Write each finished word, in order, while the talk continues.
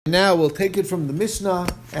Now we'll take it from the Mishnah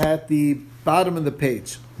at the bottom of the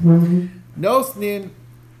page. Nosnin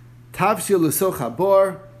tavshil l'socha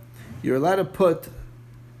bor. You're allowed to put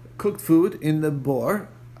cooked food in the bor,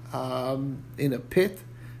 in a pit,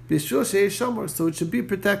 b'shul sheyesh shamor, so it should be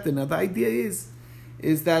protected. Now the idea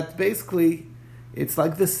is that basically it's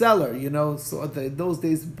like the cellar, So those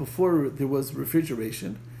days before there was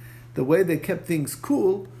refrigeration, the way they kept things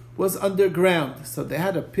cool was underground. So they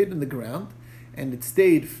had a pit in the ground, and it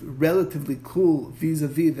stayed relatively cool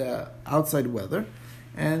vis-a-vis the outside weather.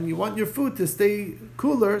 And you want your food to stay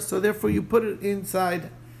cooler, so therefore you put it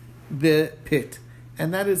inside the pit.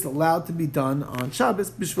 And that is allowed to be done on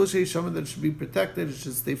Shabbos, b'shvil sheyesh shamor, that it should be protected, it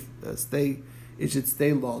should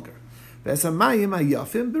stay longer.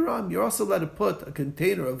 You're also allowed to put a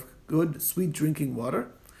container of good, sweet drinking water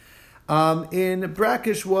in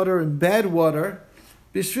brackish water, in bad water,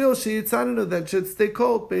 b'shvil sheyitzanenu, that should stay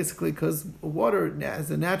cold, basically, because water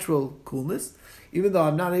has a natural coolness. Even though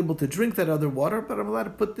I'm not able to drink that other water, but I'm allowed to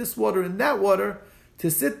put this water in that water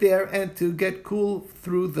to sit there and to get cool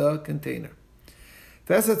through the container.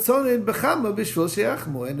 And if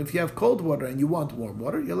you have cold water and you want warm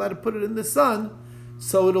water, you're allowed to put it in the sun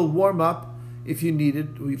so it'll warm up if you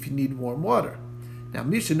need warm water. Now,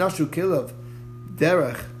 Misha Nashu Kilav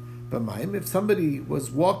Derech B'mayim, if somebody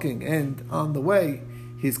was walking and on the way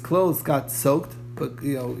his clothes got soaked, but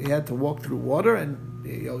he had to walk through water and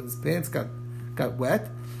his pants got wet.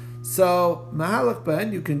 So Mahalach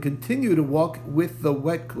Ben, you can continue to walk with the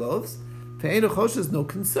wet clothes. Te'enu Chosh is no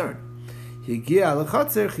concern. Higia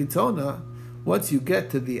L'chatzer Chitona, once you get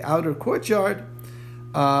to the outer courtyard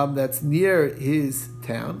that's near his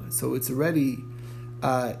town, so it's already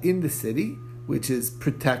in the city, which is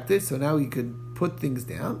protected, so now he could put things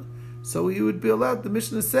down. So he would be allowed, the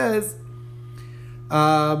Mishnah says,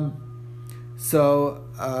 then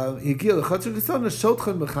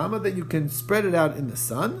you can spread it out in the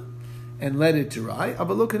sun and let it dry.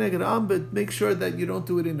 But make sure that you don't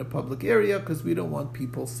do it in a public area, because we don't want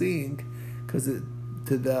people seeing, because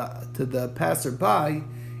to the passerby,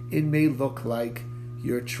 it may look like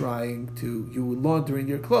you're laundering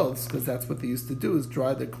your clothes, because that's what they used to do, is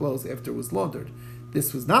dry their clothes after it was laundered.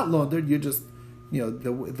 This was not laundered, you just,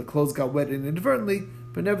 the clothes got wet inadvertently,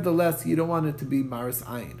 but nevertheless, you don't want it to be maris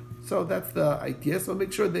ayin. So that's the idea. So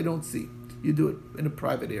make sure they don't see. You do it in a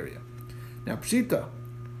private area. Now, pshita.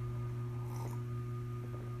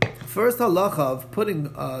 First halacha of putting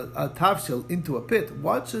a tavshil into a pit.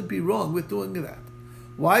 What should be wrong with doing that?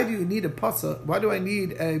 Why do you need a pasuk? Why do I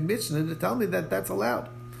need a mishnah to tell me that that's allowed?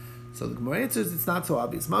 So the Gemara answers, it's not so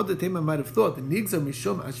obvious. Ma'odetema might have thought the nigzar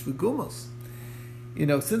mishum ashvigumos.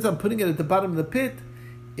 Since I'm putting it at the bottom of the pit,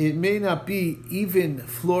 it may not be even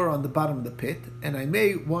floor on the bottom of the pit, and I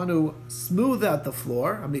may want to smooth out the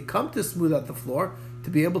floor. I may come to smooth out the floor to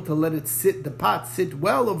be able to let it sit, the pot sit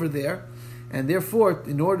well over there, and therefore,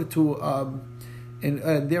 in order to,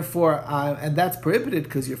 and that's prohibited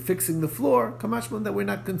because you're fixing the floor. Kamashman, that we're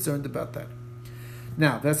not concerned about that.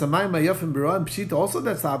 Now, that's a ma'ayim b'ra'im pshita. Also,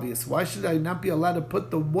 that's obvious. Why should I not be allowed to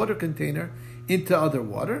put the water container into other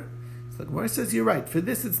water? So the Gemara says you're right. For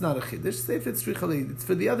this, it's not a chiddush. Say if it's trichalei, it's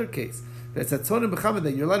for the other case. That's at tzon and b'chama,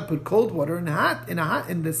 that you're allowed to put cold water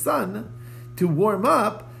in the sun to warm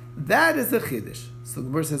up. That is a chiddush. So the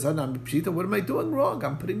Gemara says, what am I doing wrong?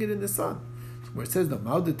 I'm putting it in the sun. So the Gemara says,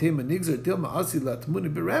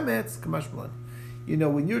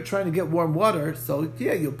 when you're trying to get warm water, so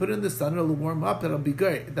you'll put it in the sun, it'll warm up, that'll be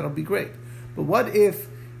great. But what if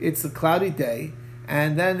it's a cloudy day,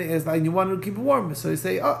 and then it's like you want to keep it warm, so you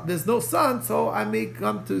say, there's no sun, so I may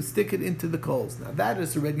come to stick it into the coals. Now that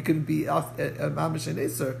is already going to be mamash and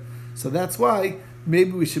eser, so that's why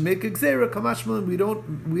maybe we should make a gzera. Kamashmalan, we don't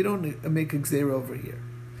make a gzera over here.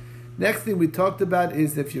 Next thing we talked about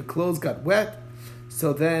is if your clothes got wet,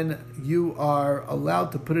 so then you are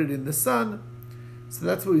allowed to put it in the sun. So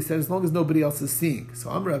that's what we said, as long as nobody else is seeing. So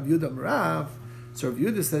Amar Rav Yehuda Rav, so Rav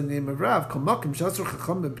Yehuda said in the name of Rav, Komakim Shasur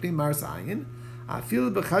Chacham B'Pnei Maris Ayin, Afil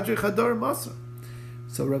B'Chadri Chador Masra.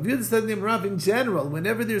 So Rav Yehuda said in the name of Rav, in general,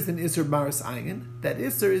 whenever there's an Isser Maris Ayin, that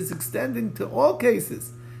Isser is extending to all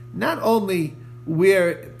cases, not only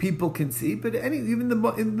where people can see, but even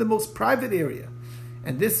in the most private area.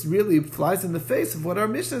 And this really flies in the face of what our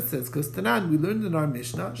Mishnah says, because Tanan, we learned in our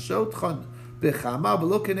Mishnah, Shotchan Bechama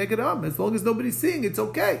V'lo Keneged Am, as long as nobody's seeing, it's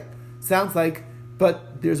okay. Sounds like,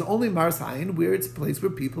 but there's only Maris Ayin where it's a place where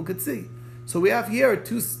people could see. So we have here a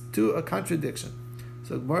contradiction.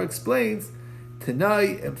 So Gemara explains,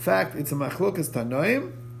 Tanai, in fact, it's a machlokas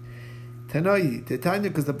Tanoim, Tanai, Titania,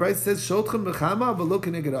 because the Bride says, Shotchan Bechama V'lo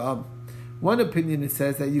Keneged Am. One opinion, it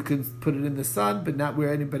says that you can put it in the sun, but not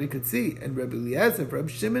where anybody could see. And Rabbi Eliezer, Rabbi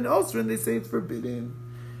Shimon, Osran, they say it's forbidden.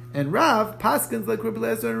 And Rav Paskins like Rabbi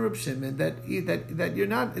Eliezer and Rabbi Shimon that you're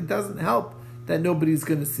not. It doesn't help that nobody's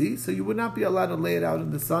going to see, so you would not be allowed to lay it out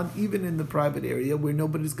in the sun, even in the private area where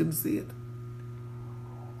nobody's going to see it.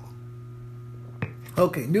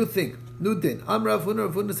 Okay, new thing, new din. Rav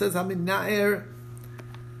Huna says, "Hamin na'er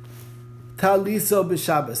taliso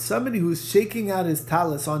b'Shabbos." Somebody who's shaking out his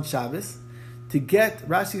talis on Shabbos to get,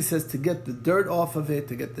 Rashi says, to get the dirt off of it,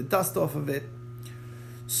 to get the dust off of it.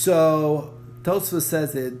 So Tosfos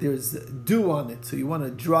says that there's dew on it, so you want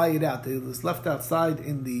to dry it out. It was left outside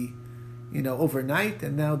in the, overnight,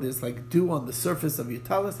 and now there's like dew on the surface of your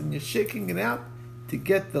talis, and you're shaking it out to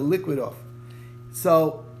get the liquid off.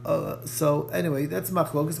 So anyway, that's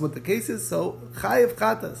machlokas what the case is. So chayev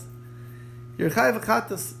chatas, you're chayev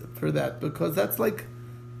chatas for that, because that's like,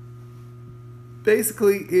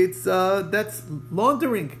 basically it's that's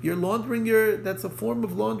laundering. You're laundering that's a form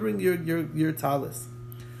of laundering your talis.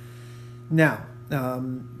 Now,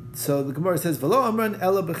 so the Gemara says, "V'lo amran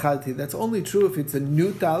ela b'chalti." That's only true if it's a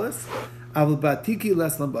new talis. Avol batiki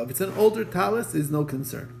les lamba. If it's an older talis, is no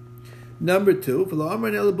concern. Number two, "V'lo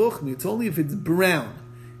amran ela buchmi." It's only if it's brown,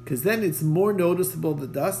 because then it's more noticeable, the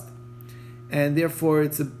dust, and therefore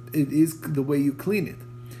it is the way you clean it.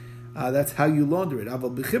 That's how you launder it.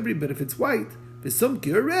 Avol b'chibri. But if it's white,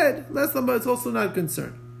 v'sumki or red, les lamba, it's also not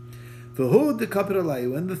concerned. And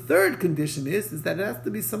the third condition is that it has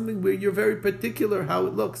to be something where you're very particular how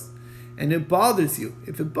it looks, and it bothers you.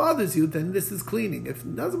 If it bothers you, then this is cleaning. If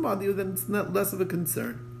it doesn't bother you, then it's not less of a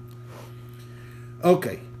concern.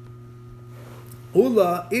 Okay.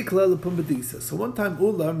 Ula ikla lepumbedisa. So one time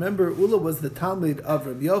remember Ula was the Talmud of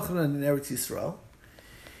Rabbi Yochanan in Eretz Yisrael,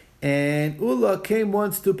 and Ula came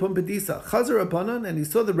once to Pumbedisa, Chazar Abanan, and he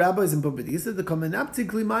saw the rabbis in Pumbedisa.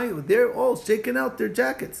 They're all shaking out their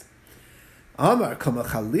jackets. Amar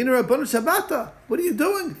kamachalina Rabbanu Shabbata. What are you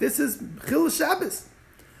doing? This is Chil Shabbos.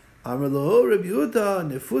 Amar lo Rabbi Yehuda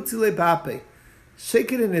nefutzi lebape.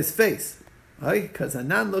 Shake it in his face. Because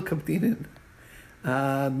anan lo kaptinin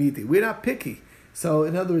miti. We're not picky. So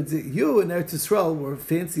in other words, you in Eretz Yisrael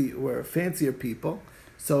were fancier people.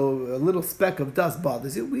 So a little speck of dust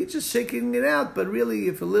bothers you. We're just shaking it out. But really,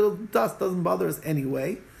 if a little dust doesn't bother us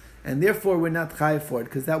anyway, and therefore we're not chayav for it,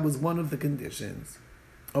 because that was one of the conditions.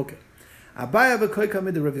 Okay. Abai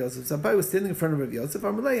was standing in front of Rav Yosef.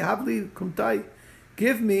 Amalei, havli kumtai,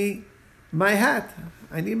 give me my hat.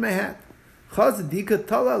 I need my hat. Chazadika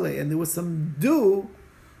talale, and there was some dew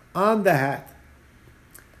on the hat.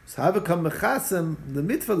 So Havakam mechasem the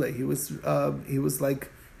mitvale. He was like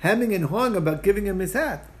hemming and hawing about giving him his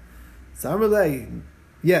hat. So Amalei,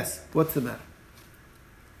 yes. What's the matter?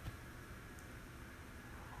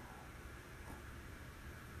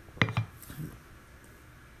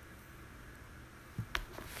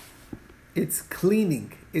 It's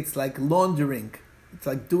cleaning. It's like laundering. It's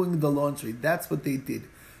like doing the laundry. That's what they did.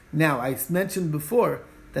 Now, I mentioned before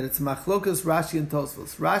that it's machlokas Rashi and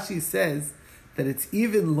Tosfos. Rashi says that it's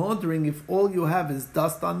even laundering if all you have is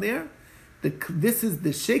dust on there.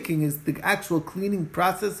 The shaking is the actual cleaning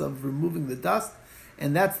process of removing the dust,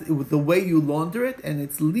 and that's the way you launder it. And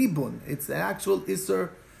it's libun. It's an actual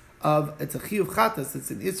isur it's a chiyuv chatas. It's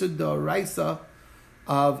an isur d'oraisa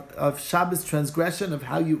of Shabbos transgression, of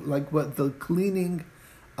how you what the cleaning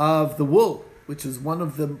of the wool, which is one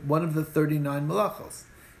of the 39 malachos.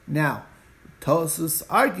 Now, Tosfos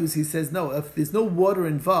argues. He says no. If there's no water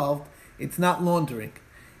involved, it's not laundering,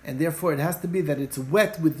 and therefore it has to be that it's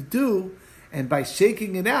wet with dew, and by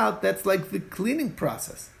shaking it out, that's like the cleaning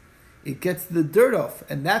process. It gets the dirt off,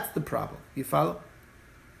 and that's the problem. You follow?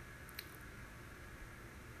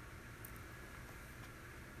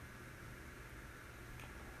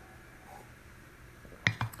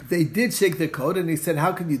 They did shake their coat, and he said,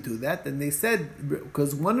 how can you do that? And they said,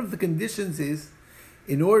 because one of the conditions is,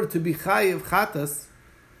 in order to be chayiv chatas,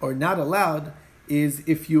 or not allowed, is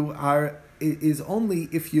only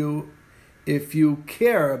if you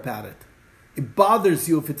care about it. It bothers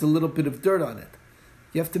you if it's a little bit of dirt on it.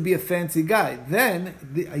 You have to be a fancy guy. Then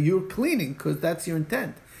you're cleaning, because that's your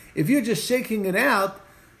intent. If you're just shaking it out,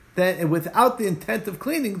 then without the intent of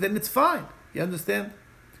cleaning, then it's fine. You understand?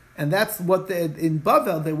 And that's what in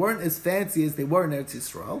Bavel, they weren't as fancy as they were in Eretz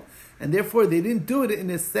Yisrael, and therefore they didn't do it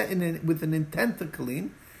with an intent to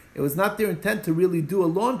clean. It was not their intent to really do a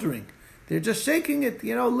laundering. They're just shaking it,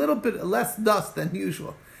 a little bit less dust than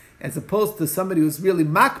usual. As opposed to somebody who's really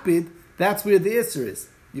makbid, that's where the isser is.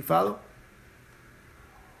 You follow?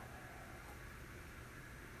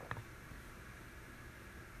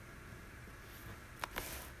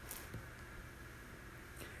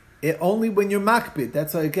 Only when you're makbid.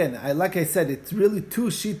 That's why, again, like I said, it's really two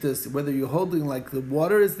shitas. Whether you're holding like the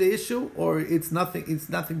water is the issue, or it's nothing. It's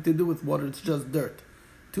nothing to do with water. It's just dirt.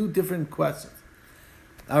 Two different questions.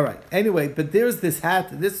 All right. Anyway, but there's this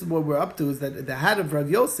hat. This is what we're up to. Is that the hat of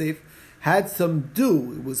Rav Yosef had some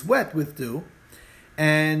dew. It was wet with dew,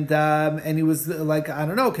 and he was like, I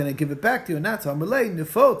don't know, can I give it back to you or not? So I'm relaying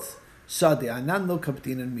nefotz shadi anan lo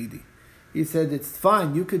kaptin and midi. He said it's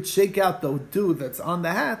fine. You could shake out the dew that's on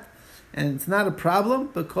the hat. And it's not a problem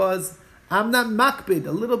because I'm not makbid.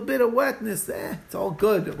 A little bit of wetness, it's all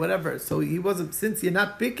good, whatever. So he wasn't, since you're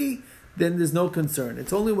not picky, then there's no concern.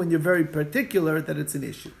 It's only when you're very particular that it's an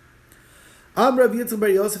issue. Am Rav Yitzchak bar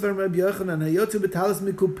Yosef and Rav Yochanan hayotzu b'talis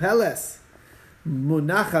mikupeles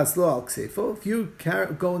munachas lo al ksefo. If you're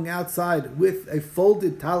going outside with a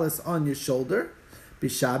folded talis on your shoulder,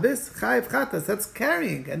 b'Shabbos chayiv chatas. That's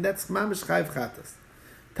carrying, and that's mamish chayiv chatas.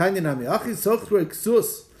 Tanya nami achi sochru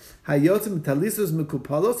eksus.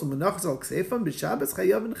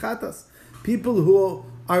 People who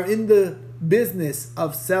are in the business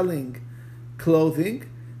of selling clothing,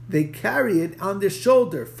 they carry it on their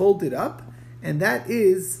shoulder, folded up, and that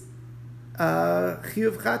is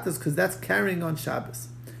chiyuv chatas because that's carrying on Shabbos.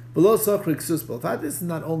 This is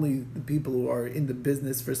not only the people who are in the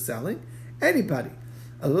business for selling, anybody.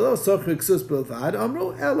 It's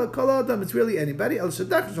really anybody.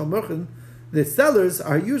 The sellers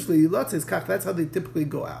are usually lotzes kach. That's how they typically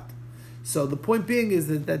go out. So the point being is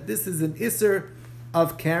that this is an isser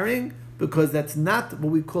of carrying because that's not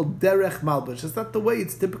what we call derech malbush. That's not the way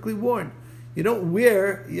it's typically worn. You don't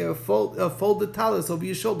wear your folded talis over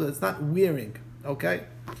your shoulder. It's not wearing. Okay,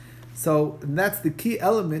 so that's the key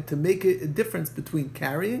element to make a difference between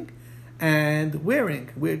carrying and wearing,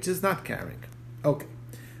 which is not carrying. Okay,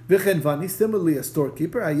 v'chenvani, similarly a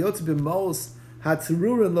storekeeper ayotz b'mos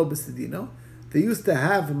hatzerurin lo b'sedino. They used to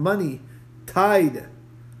have money tied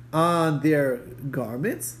on their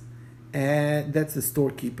garments, and that's a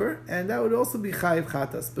storekeeper, and that would also be chayiv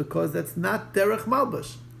chatas because that's not derech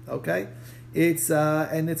malbush. Okay, it's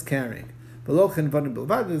and it's carrying.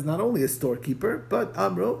 There's not only a storekeeper, but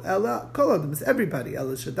amro ella kol adam is everybody.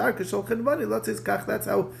 Ella shadar kashol chenvani lotzis kach. That's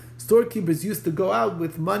how storekeepers used to go out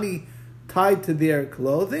with money tied to their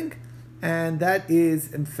clothing, and that is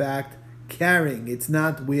in fact carrying. It's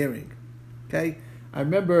not wearing. Okay, I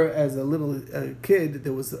remember as a little kid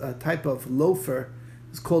there was a type of loafer.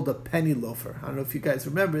 It's called a penny loafer. I don't know if you guys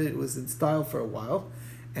remember. It was in style for a while,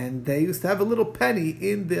 and they used to have a little penny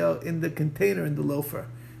in the container in the loafer.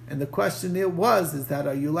 And the question there is that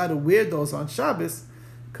are you allowed to wear those on Shabbos?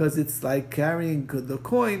 Because it's like carrying the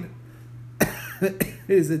coin.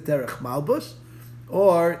 Is it derech malbush,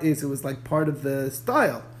 or is it was like part of the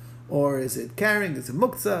style? Or is it carrying? Is it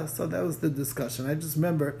muktzah? So that was the discussion. I just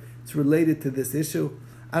remember it's related to this issue.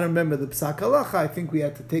 I don't remember the psak halacha. I think we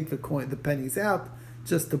had to take the pennies out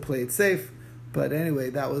just to play it safe. But anyway,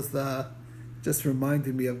 that was just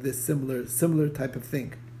reminded me of this similar type of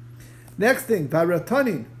thing. Next thing,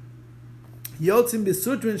 varatanin yotzim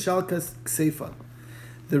bisudrin shalkas ksefan.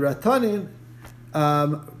 The ratanin,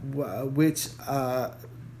 which.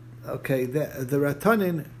 Okay, the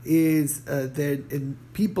Ratanin is they're in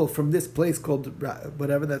people from this place called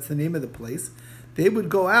whatever, that's the name of the place. They would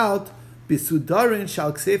go out bisudarin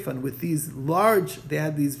shal ksefan with these large. They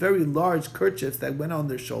had these very large kerchiefs that went on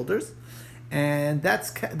their shoulders, and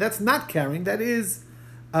that's not carrying. That is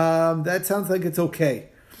that sounds like it's okay.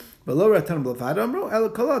 But lo Ratanin b'lavad el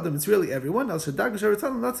kol adam. It's really everyone. El shadag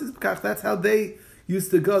Ratanin lotzis b'kach. That's how they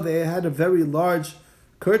used to go. They had a very large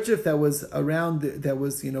kerchief that was around,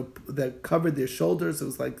 that covered their shoulders. It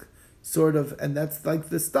was like sort of, and that's like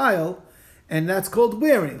the style, and that's called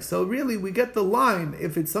wearing. So really, we get the line.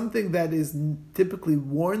 If it's something that is typically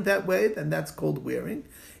worn that way, then that's called wearing.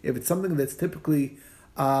 If it's something that's typically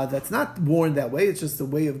that's not worn that way, it's just a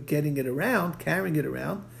way of getting it around, carrying it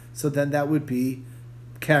around. So then that would be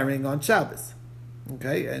carrying on Shabbos.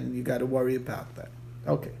 Okay, and you got to worry about that.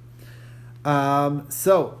 Okay,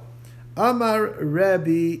 so. Amar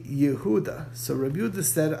Rabbi Yehuda. So Rabbi Yehuda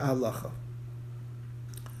said halacha.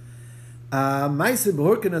 Ma'aseh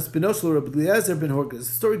b'Horkenes b'noshel Rabbi Eliezer ben Horkenes.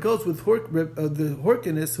 The story goes with the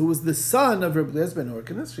Horkenes, who was the son of Rabbi Eliezer ben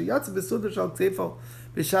Horkenes. Sheyatzav b'sudar shal ksefo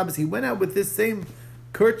b'Shabbos. He went out with this same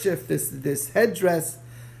kerchief, this headdress,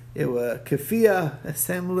 kefiyah,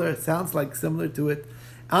 similar. It sounds like similar to it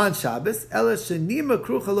on Shabbos. Ela shenima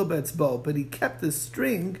krucha lo be'etzbo, but he kept the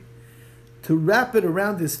string to wrap it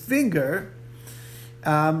around his finger,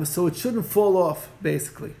 so it shouldn't fall off,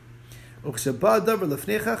 basically. When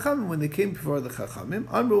they came before the Chachamim,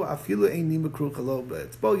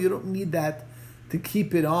 you don't need that to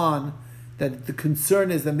keep it on. that the concern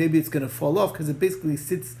is that maybe it's going to fall off because it basically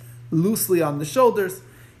sits loosely on the shoulders.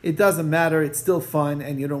 It doesn't matter; it's still fine,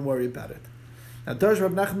 and you don't worry about it. Now, Darsh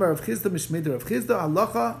Rav Nachman Rav Chisda Mishmeder Rav Chisda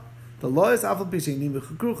Halacha. The law is afal pishenim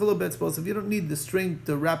v'chukruch a little bit. Suppose if you don't need the string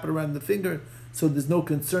to wrap it around the finger, so there's no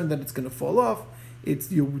concern that it's going to fall off.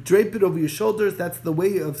 It's you drape it over your shoulders. That's the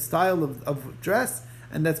way of style of dress,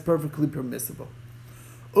 and that's perfectly permissible.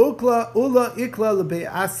 Ula ikla lebe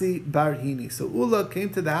Asi Barhini. So Ula came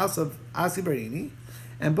to the house of Asi Barhini,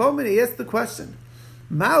 and Bowman he asked the question: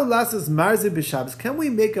 Ma'u lasas marziv b'Shabbos? Can we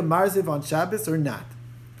make a marziv on Shabbos or not?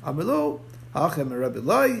 Amrlo hachem Rabbi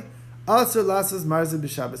Loi. Asur lasas marziv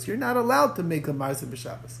b'Shabbos. You're not allowed to make a marziv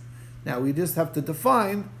b'Shabbos. Now we just have to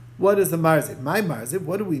define what is a marziv. My marziv.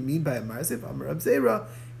 What do we mean by a marziv? Amar Rab Zera,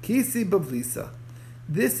 kisi bavlisa.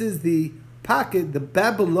 This is the pocket, the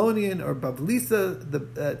Babylonian or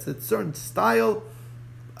bavlisa. It's a certain style,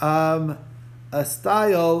 a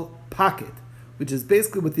style pocket, which is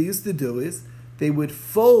basically what they used to do is they would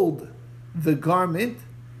fold the garment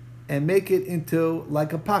and make it into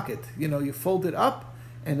like a pocket. You fold it up.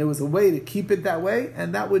 And there was a way to keep it that way,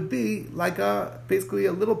 and that would be like basically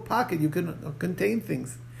a little pocket. You can contain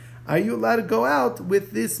things. Are you allowed to go out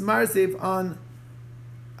with this marziv on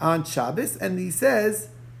Shabbos? And he says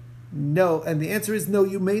no, and the answer is no.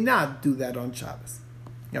 You may not do that on Shabbos.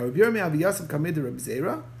 Now, Rabbi Yirmiyah Yosef Kamid Rabbi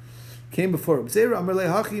Zera came before Rabbi Zera. Amar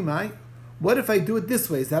lehachi mai. What if I do it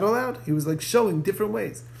this way? Is that allowed? He was like showing different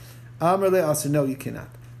ways. Amar le'aser. No, you cannot.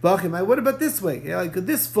 What about this way? Like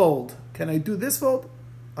this fold. Can I do this fold?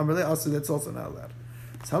 Also, that's also not allowed.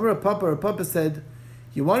 So Papa said,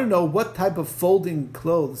 you want to know what type of folding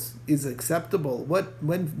clothes is acceptable?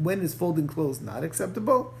 When is folding clothes not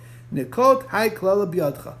acceptable? Nikot hai klala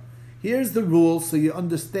biyadcha. Here's the rule, so you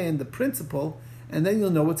understand the principle, and then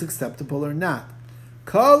you'll know what's acceptable or not.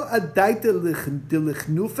 Kol adaita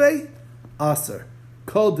dilichnufe aser.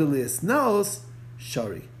 Kol dilias naos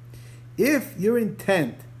shari. If your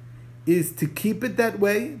intent is to keep it that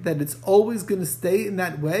way, that it's always going to stay in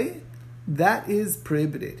that way, that is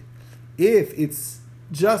prohibited. If it's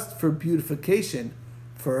just for beautification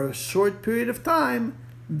for a short period of time,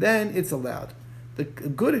 then it's allowed. A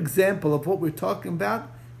good example of what we're talking about,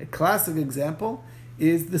 a classic example,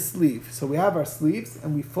 is the sleeve. So we have our sleeves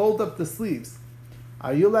and we fold up the sleeves.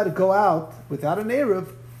 Are you allowed to go out without an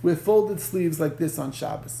Eruv with folded sleeves like this on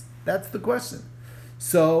Shabbos? That's the question.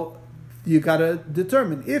 So you got to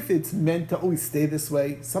determine if it's meant to always stay this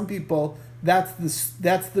way. Some people, that's the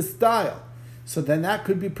style. So then that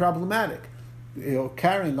could be problematic,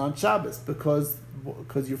 carrying on Shabbos because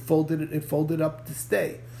you folded up to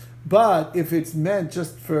stay. But if it's meant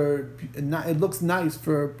just for, it looks nice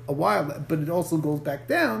for a while, but it also goes back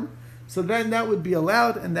down, so then that would be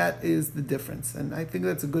allowed, and that is the difference. And I think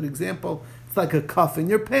that's a good example. It's like a cuff in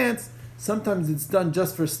your pants. Sometimes it's done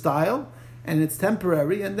just for style, and it's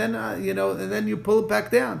temporary, and then and then you pull it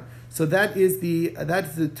back down. So that's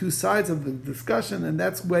the two sides of the discussion, and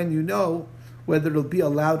that's when you know whether it'll be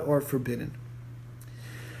allowed or forbidden.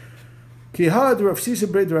 Kihad Rav Shisha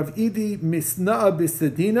Bred Rav Idi Misna'a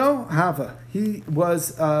Bisadino Hava. He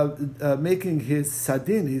was making his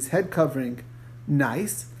sadin, his head covering,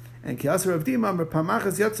 nice. And Kiyas Rav Dima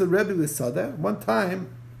Pamachas Yatsa Rebbe Lisada. One time,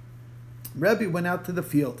 Rebbe went out to the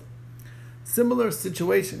field. Similar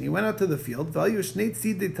situation. He went out to the field. And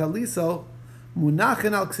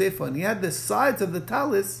he had the sides of the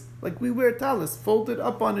talis, like we wear talis, folded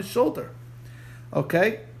up on his shoulder.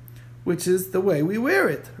 Okay? Which is the way we wear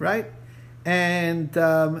it, right? And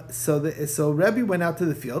so Rebbe went out to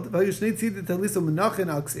the field. Yoshua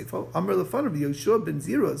ben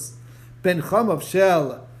Ziros ben Chamav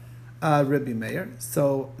shel Rebbe Meir.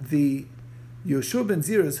 So the Yoshua ben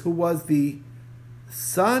Ziros, who was the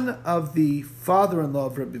son of the father-in-law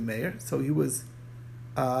of Rebbe Meir, so he was,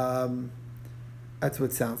 that's what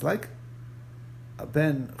it sounds like,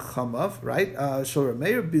 ben Chamav, right? Shel Rebbe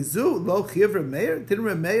Meir, bizu lo chiv Rebbe Meir. Didn't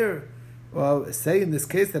Rebbe Meir say in this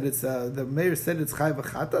case that it's the mayor said it's chai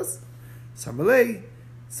v'chatas?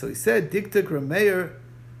 So he said diktuk Rebbe Meir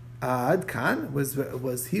ad kan was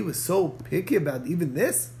he was so picky about even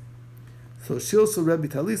this. So shilso Rebbe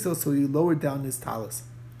Taliso, so he lowered down his talis.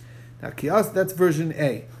 Now Kiyas, that's version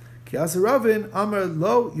A. Kiyas Ravin Amar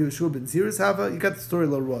Lo Yeshua ben Ziros Hava. You got the story a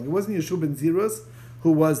little wrong. It wasn't Yeshua ben Ziros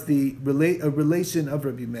who was a relation of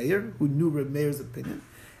Rebbe Meir, who knew Rebbe Meir's opinion.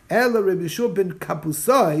 Ela Rebbe Yeshua ben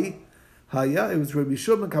Kapusai. It was Rabbi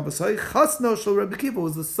Yeshua ben Kapusai. Chasno shel Rabbi Akiva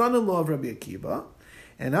was the son-in-law of Rabbi Akiva,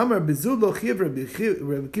 and Amar Bezu lo chiv Rabbi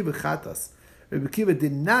Akiva chatas. Rabbi Akiva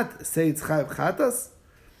did not say it's chayav chatas,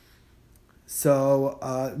 so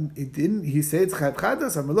it didn't. He said it's chayav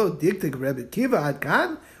chatas. Amar lo diktik Rabbi Akiva ad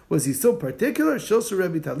kan. Was he so particular? Shilsha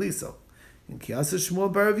Rebbe Taliso. In Kiyasa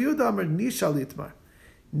Shmuel Bar Rav Yehuda Amar Nishal Itmar.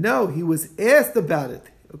 No, he was asked about it.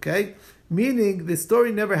 Okay? Meaning the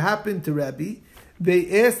story never happened to Rebbe.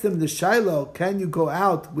 They asked him the Shiloh, can you go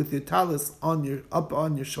out with your talis up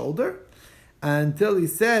on your shoulder? Until he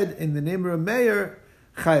said, in the name of a mayor,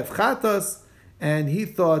 Chayav Chatos, and he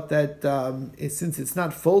thought that since it's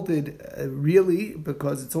not folded really,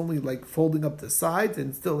 because it's only like folding up the sides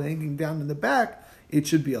and still hanging down in the back, it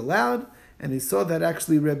should be allowed. And he saw that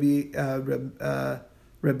actually Rabbi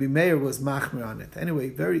Meir was machmir on it. Anyway,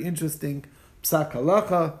 very interesting psak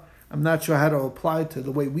halacha. I'm not sure how to apply to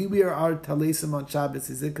the way we wear our talesim on Shabbos.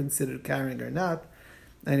 Is it considered carrying or not?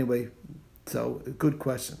 Anyway, so good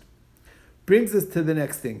question. Brings us to the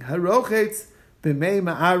next thing. Harochetz b'mei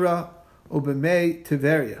ma'ara or b'mei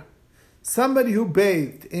tiveria. Somebody who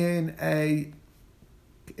bathed in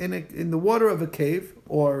the water of a cave,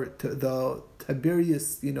 or the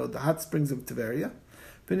Tiberias, the hot springs of Tiberia,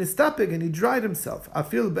 v'nistapig, and he dried himself.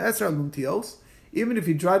 Afil be'esar lumtios, even if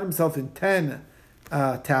he dried himself in 10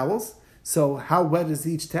 towels. So how wet is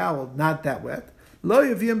each towel? Not that wet. Lo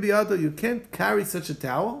yaviyam biyado, you can't carry such a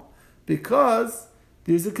towel because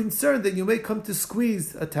there's a concern that you may come to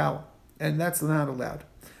squeeze a towel, and that's not allowed.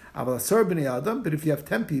 But if you have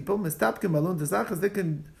 10 people, mistapkim alun tazachas, they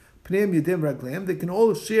can they can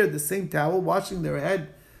all share the same towel, washing their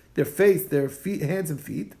head, their face, their feet, hands and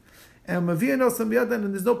feet, and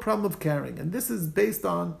there's no problem of carrying. And this is based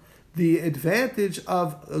on the advantage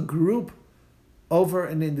of a group over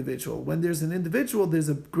an individual. When there's an individual, there's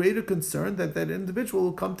a greater concern that individual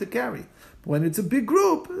will come to carry. When it's a big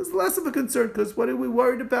group, it's less of a concern, because what are we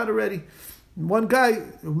worried about already? One guy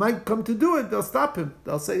who might come to do it, they'll stop him.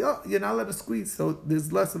 They'll say, oh, you're not allowed to squeeze, so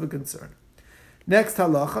there's less of a concern. Next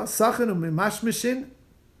halacha, sachin umimashmishin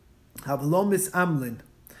havlo misamlin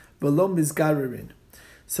v'lo misgaririn.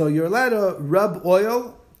 So you're allowed to rub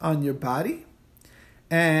oil on your body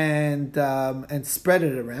and spread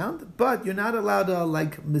it around, but you're not allowed to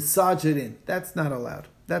massage it in. That's not allowed.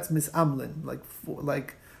 That's misamlin,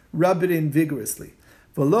 like rub it in vigorously.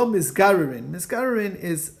 V'lo misgaririn. Misgaririn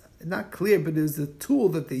is not clear, but it was a tool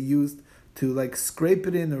that they used to scrape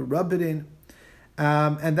it in or rub it in,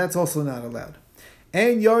 and that's also not allowed.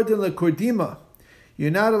 And Yarden leKordima,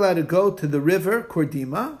 you're not allowed to go to the river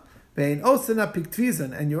Kordima. Vein osana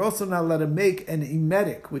piktvizan, and you're also not allowed to make an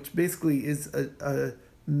emetic, which basically is a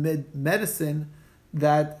medicine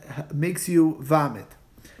that makes you vomit.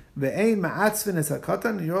 Vein ma'atzvin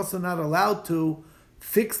esakatan, and you're also not allowed to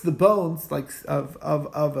fix the bones of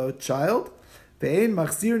a child. Vein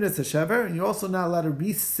machzir nesashever, and you're also not allowed to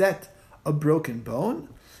reset a broken bone.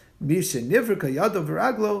 Misha nivrika yado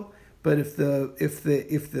v'raglo. But if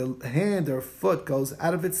the hand or foot goes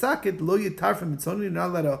out of its socket, lo yitarfim, it's only not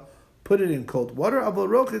allowed to put it in cold water. Avol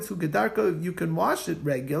rochitz hu gedarko, you can wash it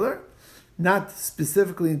regular, not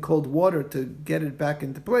specifically in cold water to get it back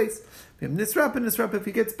into place. Nisrap, if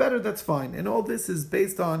he gets better, that's fine. And all this is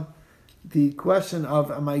based on the question of,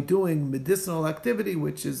 am I doing medicinal activity,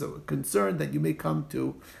 which is a concern that you may come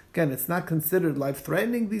to. Again, it's not considered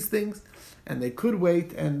life-threatening, these things, and they could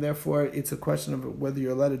wait, and therefore it's a question of whether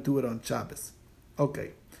you're allowed to do it on Shabbos.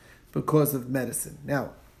 Okay, because of medicine.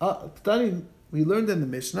 Now, we learned in the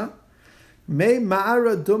Mishnah, Mei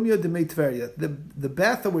Ma'ara Dumya de Mei Tveria. The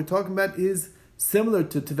bath that we're talking about is similar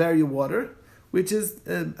to Tveria water, which is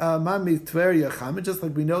Mami Tveria Chama, just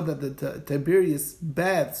like we know that the Tiberias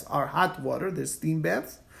baths are hot water, they're steam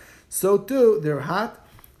baths. So too, they're hot.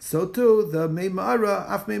 So too, the Meimara,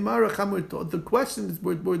 Af Meimara Chamur. The question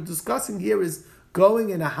we're discussing here is going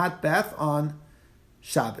in a hot bath on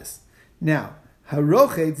Shabbos. Now,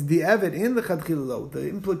 Harochetz the Eved in the Chadchilalo. The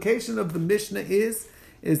implication of the Mishnah is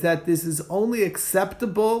that this is only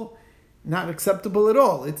acceptable, not acceptable at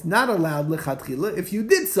all. It's not allowed lechatchila. If you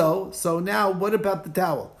did so now what about the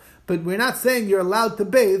towel? But we're not saying you're allowed to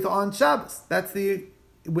bathe on Shabbos. That's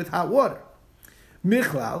with hot water.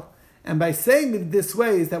 Michlal. And by saying it this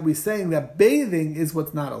way is that we're saying that bathing is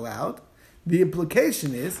what's not allowed. The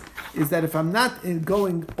implication is that if I'm not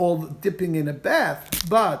dipping in a bath,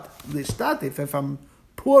 but lishtatif, if I'm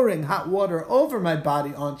pouring hot water over my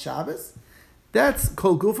body on Shabbos, that's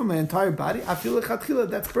kol gufa, my entire body. I feel lechatchila,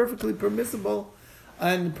 that's perfectly permissible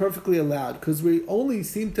and perfectly allowed, because we only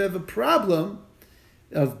seem to have a problem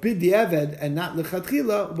of b'diavad and not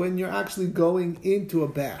lechatchila when you're actually going into a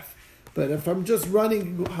bath. But if I'm just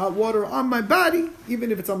running hot water on my body,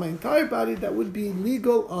 even if it's on my entire body, that would be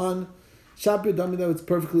legal on Shabbat Dami, that it's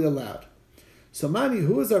perfectly allowed. So Mani,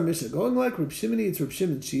 who is our Mishnah? Going like Reb Shimoni, it's Reb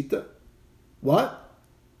Shimon Shita. What?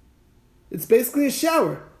 It's basically a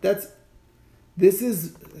shower. This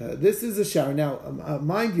is a shower. Now,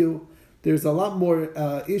 mind you, there's a lot more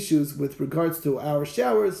issues with regards to our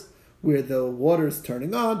showers, where the water is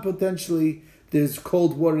turning on potentially. There's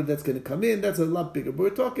cold water that's going to come in. That's a lot bigger. But we're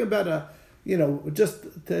talking about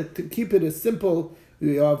just to keep it as simple.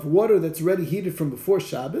 We have water that's already heated from before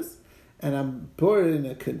Shabbos, and I'm pouring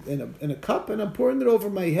it in a cup, and I'm pouring it over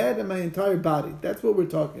my head and my entire body. That's what we're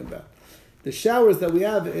talking about. The showers that we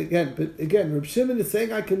have again, Reb Shimon is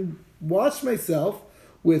saying I can wash myself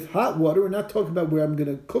with hot water. We're not talking about where I'm going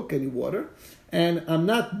to cook any water, and I'm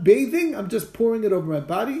not bathing. I'm just pouring it over my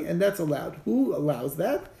body, and that's allowed. Who allows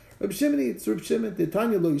that? Reb Shimon. It's Reb Shimon. The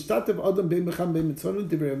Tanya lo yishtatev adam bein mecham bein mitzvah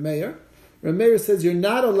divrei Meir. Reb Meir says you're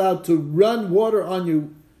not allowed to run water on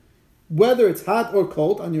you, whether it's hot or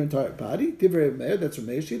cold, on your entire body. Divrei Meir. That's Reb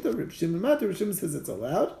Meir shita. Reb Shimon mat. Reb Shimon says it's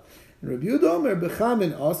allowed. And Reb Yehuda Omer becham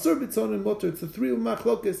and asur b'tzon and motor. It's the three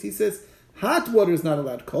machlokas. He says hot water is not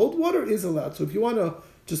allowed. Cold water is allowed. So if you want to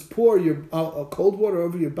just pour your cold water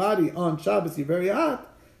over your body on Shabbos, you're very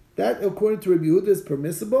hot, that according to Reb Yehuda is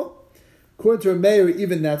permissible. According to Reb Meir,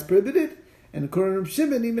 even that's prohibited. And according to Reb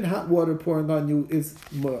Shimon, even hot water pouring on you is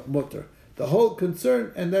mutter. The whole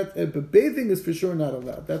concern, and that but bathing is for sure not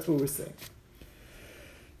allowed. That's what we're saying.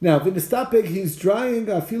 Now, v'nistapeg, he's drying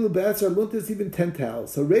afilu be'etzar luntis, even 10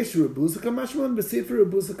 towels. So reish rebusa kamashman, b'sefer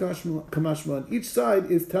rebusa kamashman. Each side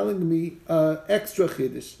is telling me extra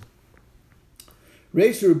chiddush.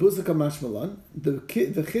 Reish rebusa kamashmalan. The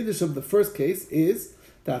chiddush of the first case is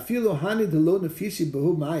afilu hani delo nefishi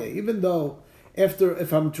behu maya. Even though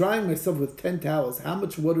if I'm drying myself with 10 towels, how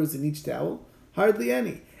much water is in each towel? Hardly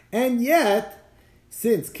any. And yet,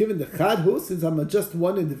 since given the chadhu, since I'm just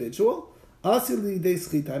one individual, I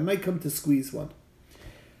might come to squeeze one.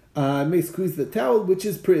 I may squeeze the towel, which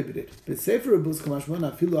is prohibited. Even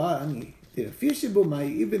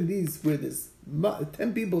these, where there's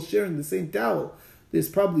 10 people sharing the same towel, there's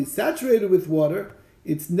probably saturated with water.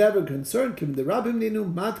 It's never concerned. Since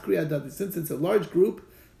it's a large group,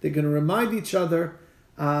 they're going to remind each other,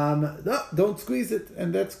 no, don't squeeze it,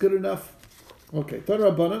 and that's good enough. Okay, the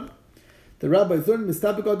rabbi learned, the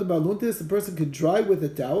person can dry with a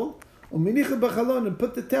towel, and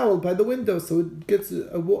put the towel by the window so it gets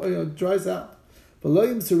dries out. But what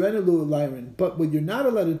you're not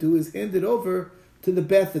allowed to do is hand it over to the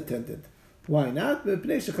bath attendant. Why not?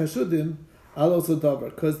 Because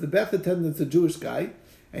the bath attendant's a Jewish guy,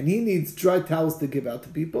 and he needs dry towels to give out to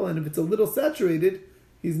people, and if it's a little saturated,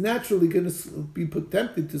 he's naturally going to be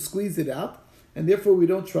tempted to squeeze it out, and therefore we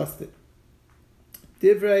don't trust it.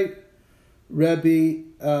 Divrei Rabbi,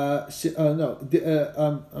 I'm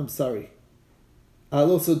sorry.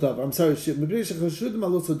 Also davar. I'm sorry.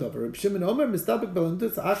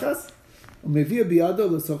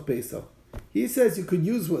 He says you could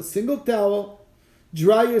use a single towel,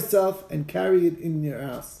 dry yourself, and carry it in your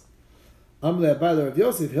house. So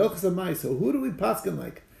who do we paskin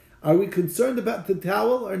like? Are we concerned about the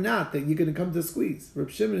towel or not, that you're going to come to squeeze?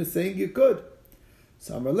 Reb Shimon is saying you could.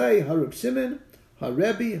 So Amarlei, HaReb Shimon,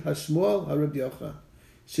 HaRebbi, HaShmuel, HaReb Yochanan.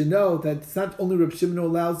 Should know that it's not only Reb Shimon who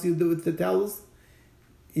allows you to do with the towels,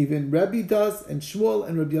 even Rebbe does, and Shmuel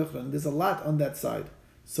and Reb Yochanan. There's a lot on that side.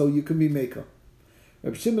 So you can be maker.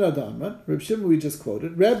 Reb Shimon Adamman, Reb Shimon we just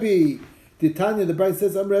quoted. Rebbe, the Tanya, the Bride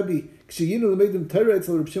says, I'm Rebbe.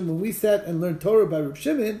 When we sat and learned Torah by Reb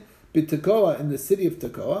Shimon, B'Tekoa, in the city of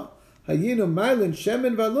Tekoa, Hayinu Mailin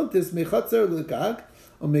Shemen Valuntis Mechatzer Legag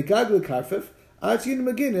or Megag Lekarfef Achinu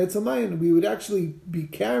Magin Etzomayin. We would actually be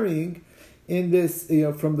carrying in this,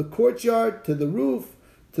 from the courtyard to the roof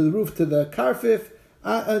to the karfif,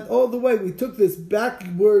 and all the way. We took this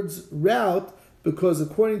backwards route because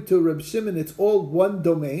according to Reb Shimon, it's all one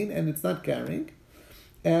domain and it's not carrying,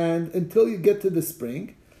 and until you get to the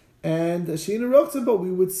spring. And Sheina Rochzenbo,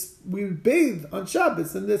 we would bathe on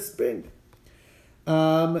Shabbos in this spring.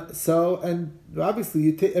 And obviously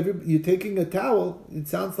you're taking a towel. It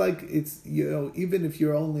sounds like it's even if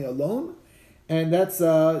you're only alone, and that's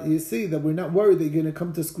you see that we're not worried that you're going to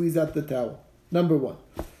come to squeeze out the towel. Number one,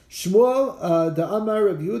 Shmuel the Amar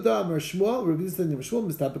Rav Yehuda Amar Shmuel Rav Yehuda Shmuel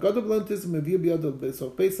Mistapekadav Lantis Mevir Biyadav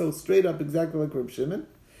so Peso straight up exactly like Reb Shimon.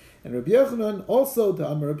 And Rabbi Yochanan also, the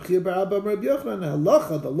Amar Reb Chia bar Abba Rabbi Yochanan,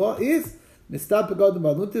 halacha, the law is,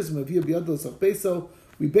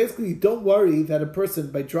 we basically don't worry that a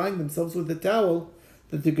person, by drying themselves with a towel,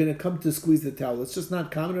 that they're going to come to squeeze the towel. It's just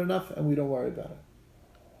not common enough, and we don't worry about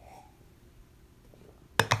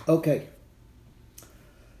it. Okay.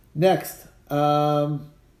 Next.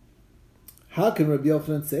 How can Rabbi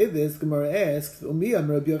Yochanan say this? Gemara asks, we know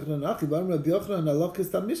that Rabbi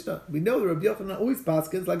Yochanan always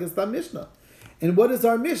paskins like a Stam Mishnah. And what is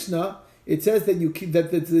our Mishnah? it says that you keep,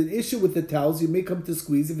 that there's an issue with the towels. You may come to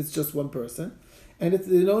squeeze if it's just one person, and it's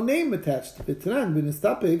no name attached. So the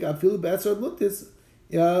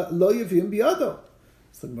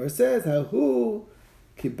Gemara says, "Hahu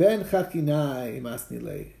kiben chakinai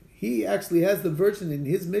masnilei." He actually has the version in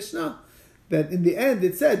his Mishnah that in the end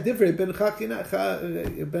it said different ben chakinai.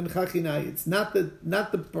 It's not the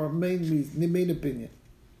main opinion.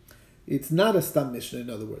 It's not a stam Mishnah, in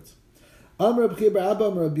other words. Amar Rabbi Chiya bar Abba,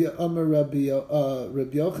 Amar Rabbi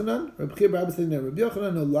Yochanan. Rabbi Chiya bar Abba saying that Rabbi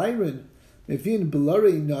Yochanan Olayrin mevin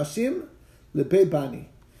b'larei nashim lebei bani.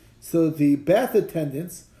 So the bath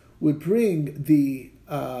attendants would bring the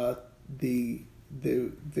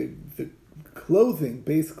clothing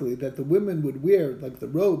basically that the women would wear, like the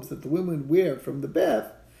robes that the women would wear from the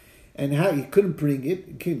bath, and how he couldn't bring it,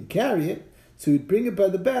 he couldn't carry it. So he'd bring it by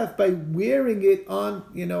the bath by wearing it on,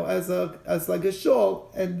 as like a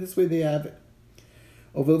shawl, and this way they have it.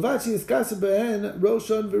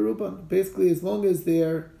 Basically, as long as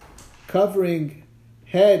they're covering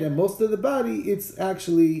head and most of the body, it's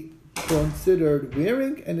actually considered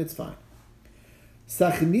wearing, and it's fine.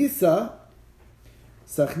 Sachnisa,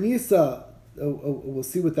 we'll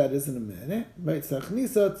see what that is in a minute, right?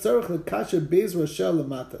 Sachnisa tzarich lekasher beis roshel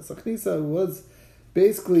lamata. Sachnisa was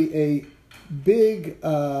basically a big,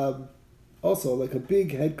 also like a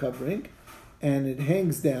big head covering, and it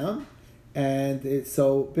hangs down, and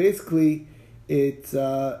so basically like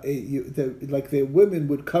the women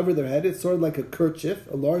would cover their head. It's sort of like a kerchief,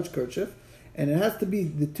 a large kerchief, and it has to be,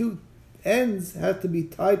 the two ends have to be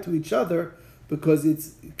tied to each other because it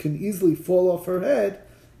can easily fall off her head,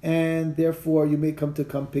 and therefore you may come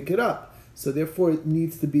pick it up. So therefore it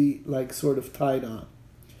needs to be like sort of tied on.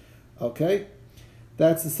 Okay?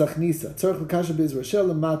 That's the sachnisa. Tzarech l'kasher beis roshel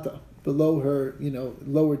lamata, below her,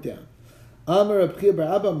 lower down. Amar Rabbi Chiya bar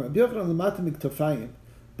Abba, Rabbi Yochanan lamata miktafayim,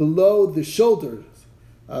 below the shoulders.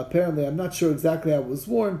 Apparently, I'm not sure exactly how it was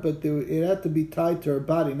worn, but it had to be tied to her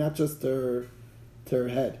body, not just to her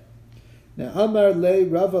head. Now, Amar le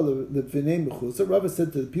Rava levinei mechuza. Rava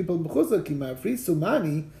said to the people of mechuza, ki ma'afri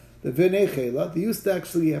sumani levinei chela. They used to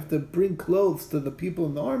actually have to bring clothes to the people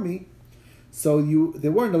in the army. So they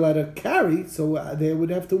weren't allowed to carry, so they would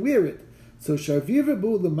have to wear it. So sharviv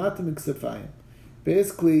rebu l'matam iksefayim.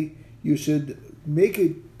 Basically, you should make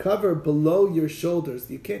it cover below your shoulders.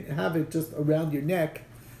 You can't have it just around your neck,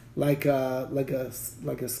 like a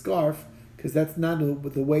scarf, because that's not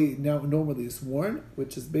the way it normally is worn,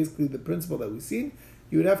 which is basically the principle that we've seen.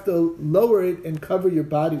 You would have to lower it and cover your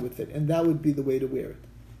body with it, and that would be the way to wear it.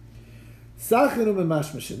 Next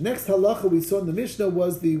halacha we saw in the Mishnah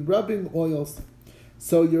was the rubbing oils.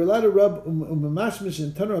 So you're allowed to rub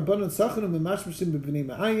umamashmishin taner rabbanon sachin umamashmishin b'bnei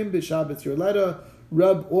ma'ayim b'Shabbos. You're allowed to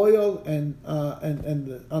rub oil and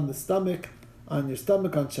on the stomach, on your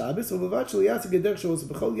stomach on Shabbos. You have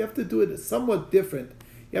to do it somewhat different.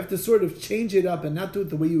 You have to sort of change it up and not do it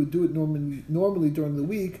the way you would do it normally during the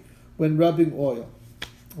week when rubbing oil.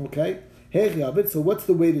 Okay? So what's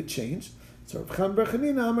the way to change? So first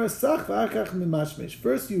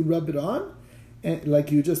you rub it on, and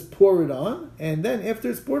like you just pour it on, and then after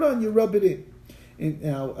it's poured on, you rub it in.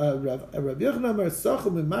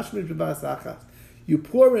 You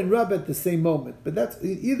pour and rub at the same moment, but that's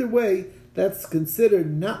either way. That's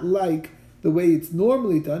considered not like the way it's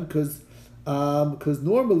normally done, because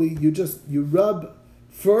normally you rub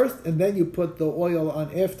first and then you put the oil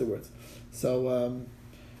on afterwards. So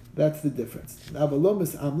that's the difference.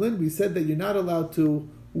 Avalomis amlin, we said that you're not allowed to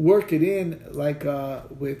work it in like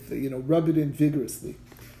rub it in vigorously.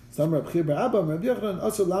 Some Rabbi Chiya bar Abba, Rabbi Yochanan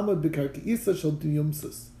also lamod b'karkeisa shel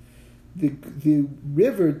diyumsus. The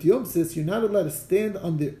river Diomsis, you're not allowed to stand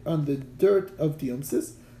on the dirt of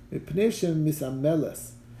Diomsis. Mipnei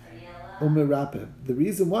misameles umerapeh. The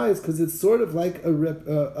reason why is because it's sort of like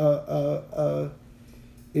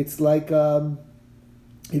it's like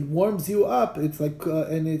it warms you up. It's like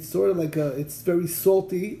and it's sort of like it's very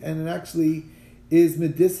salty, and it actually is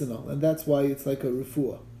medicinal, and that's why it's like a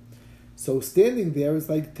refuah. So standing there is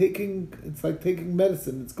like taking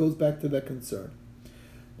medicine. It goes back to that concern.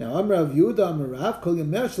 Now, Amrav Yehuda Amarav Kol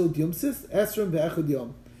Yamei Shel Yomsis Esrim Ve'echad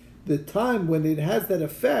Yom. The time when it has that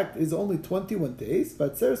effect is only 21 days,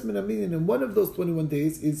 but Seres Min Haminin, and one of those 21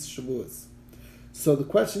 days is Shavuos. So the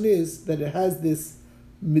question is that it has this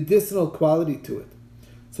medicinal quality to it.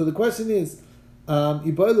 So the question is,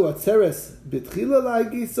 Iboilu Atzeres B'tchila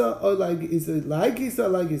La'agisa or is it La'agisa or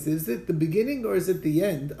La'agisa? Is it the beginning or is it the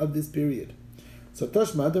end of this period? So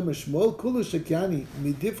Tashma Adam Shmuel Kulu Shekyani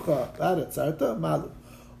Midivcha Aratzarta Malu.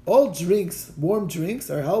 All drinks, warm drinks,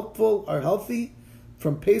 are healthy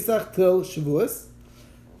from Pesach till Shavuos.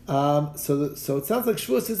 So it sounds like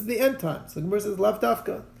Shavuos is the end time. So the Gemara says Lav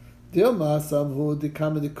Dafka. Dilma Samhu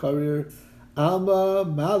Dikama Dikarir Alma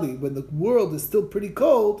Mali. When the world is still pretty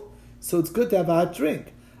cold, so it's good to have a hot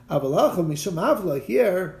drink. Avalacha Mishum Avla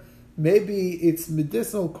here, maybe its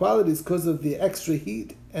medicinal qualities because of the extra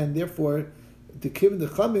heat, and therefore the Kim the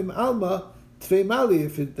Chamim Alma Tvei Mali.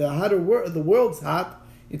 If the world's hot,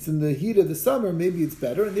 it's in the heat of the summer, maybe it's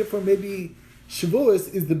better, and therefore maybe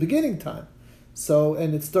Shavuos is the beginning time. So,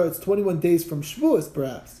 and it starts 21 days from Shavuos,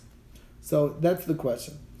 perhaps. So that's the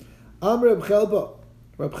question. Am Reb Chelba.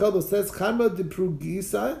 Reb Chelba says, Chanma de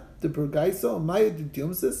Prugaisa, Maya de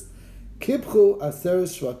Diumsis, Kipchu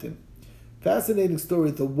Aseres Shvatim. Fascinating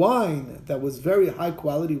story. The wine that was very high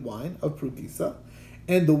quality wine of Prugisa,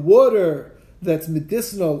 and the water that's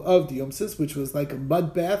medicinal of Diumsis, which was like a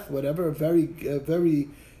mud bath, whatever, a very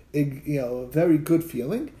good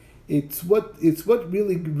feeling. It's what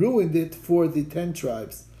really ruined it for the 10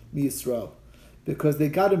 tribes, Yisrael, because they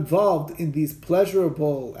got involved in these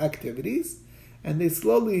pleasurable activities, and they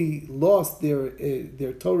slowly lost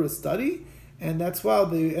their Torah study, and that's why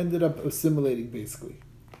they ended up assimilating, basically.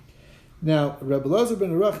 Now, Rebbe Elazar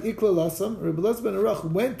ben Arach Ikla Lasam, Rebbe Elazar ben Arach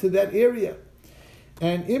went to that area,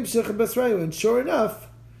 and Imshech Basrayu, and sure enough,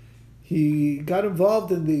 he got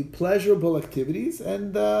involved in the pleasurable activities,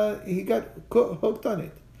 and he got hooked on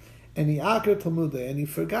it. And he akar Talmudah, and he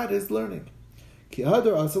forgot his learning. Ki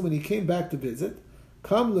hadar also, when he came back to visit,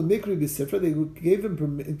 come lemikri b'sifra, they gave him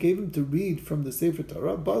to read from the Sefer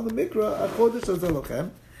Torah, ba lemikra achodesh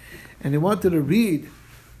hazalochem, and he wanted to read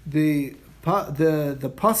the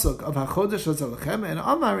pasuk of hachodesh hazalochem, and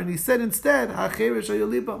Amar, and he said instead, hacherish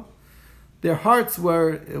hayolibam. Their hearts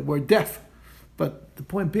were deaf, but the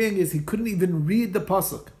point being is he couldn't even read the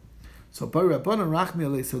pasuk. So the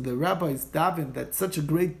rabbis davened that such a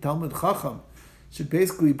great Talmud Chacham should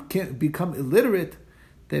basically become illiterate.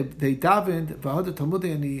 They davened v'hadar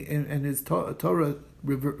Talmudei, and his Torah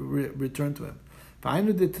returned to him.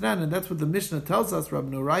 And that's what the Mishnah tells us. Rabbi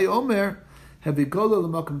Norai Omer,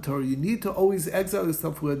 Torah. You need to always exile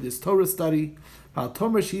yourself where there's Torah study. Don't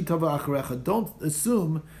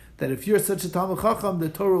assume that if you're such a Talmud Chacham, the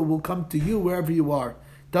Torah will come to you wherever you are.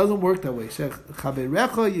 Doesn't work that way.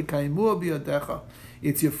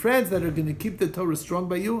 It's your friends that are going to keep the Torah strong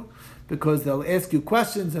by you, because they'll ask you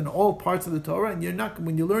questions in all parts of the Torah, and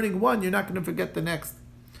when you're learning one, you're not going to forget the next.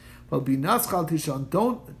 Well, be naschal tishon.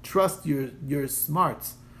 Don't trust your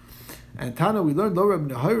smarts. And Tana, we learned lo Reb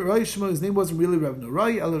Nehorai Shemo. His name wasn't really Reb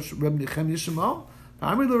Nehorai, Reb Nechem Yishmo.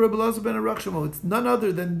 It's none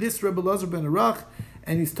other than this Reb Elazar ben Arach,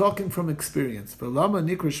 and he's talking from experience.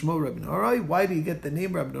 Why do you get the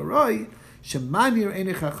name Reb Nehorai?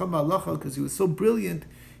 Because he was so brilliant,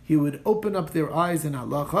 he would open up their eyes in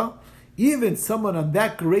halacha. Even someone on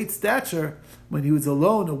that great stature, when he was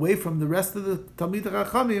alone, away from the rest of the Talmid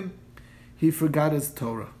Chachamim, he forgot his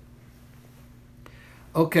Torah.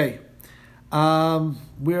 Okay,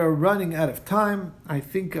 we are running out of time. I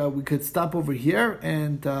think we could stop over here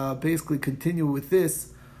and basically continue with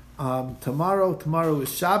this tomorrow. Tomorrow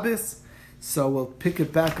is Shabbos, so we'll pick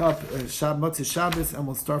it back up, Motzei Shabbos, and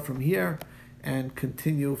we'll start from here and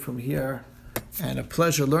continue from here. And a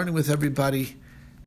pleasure learning with everybody.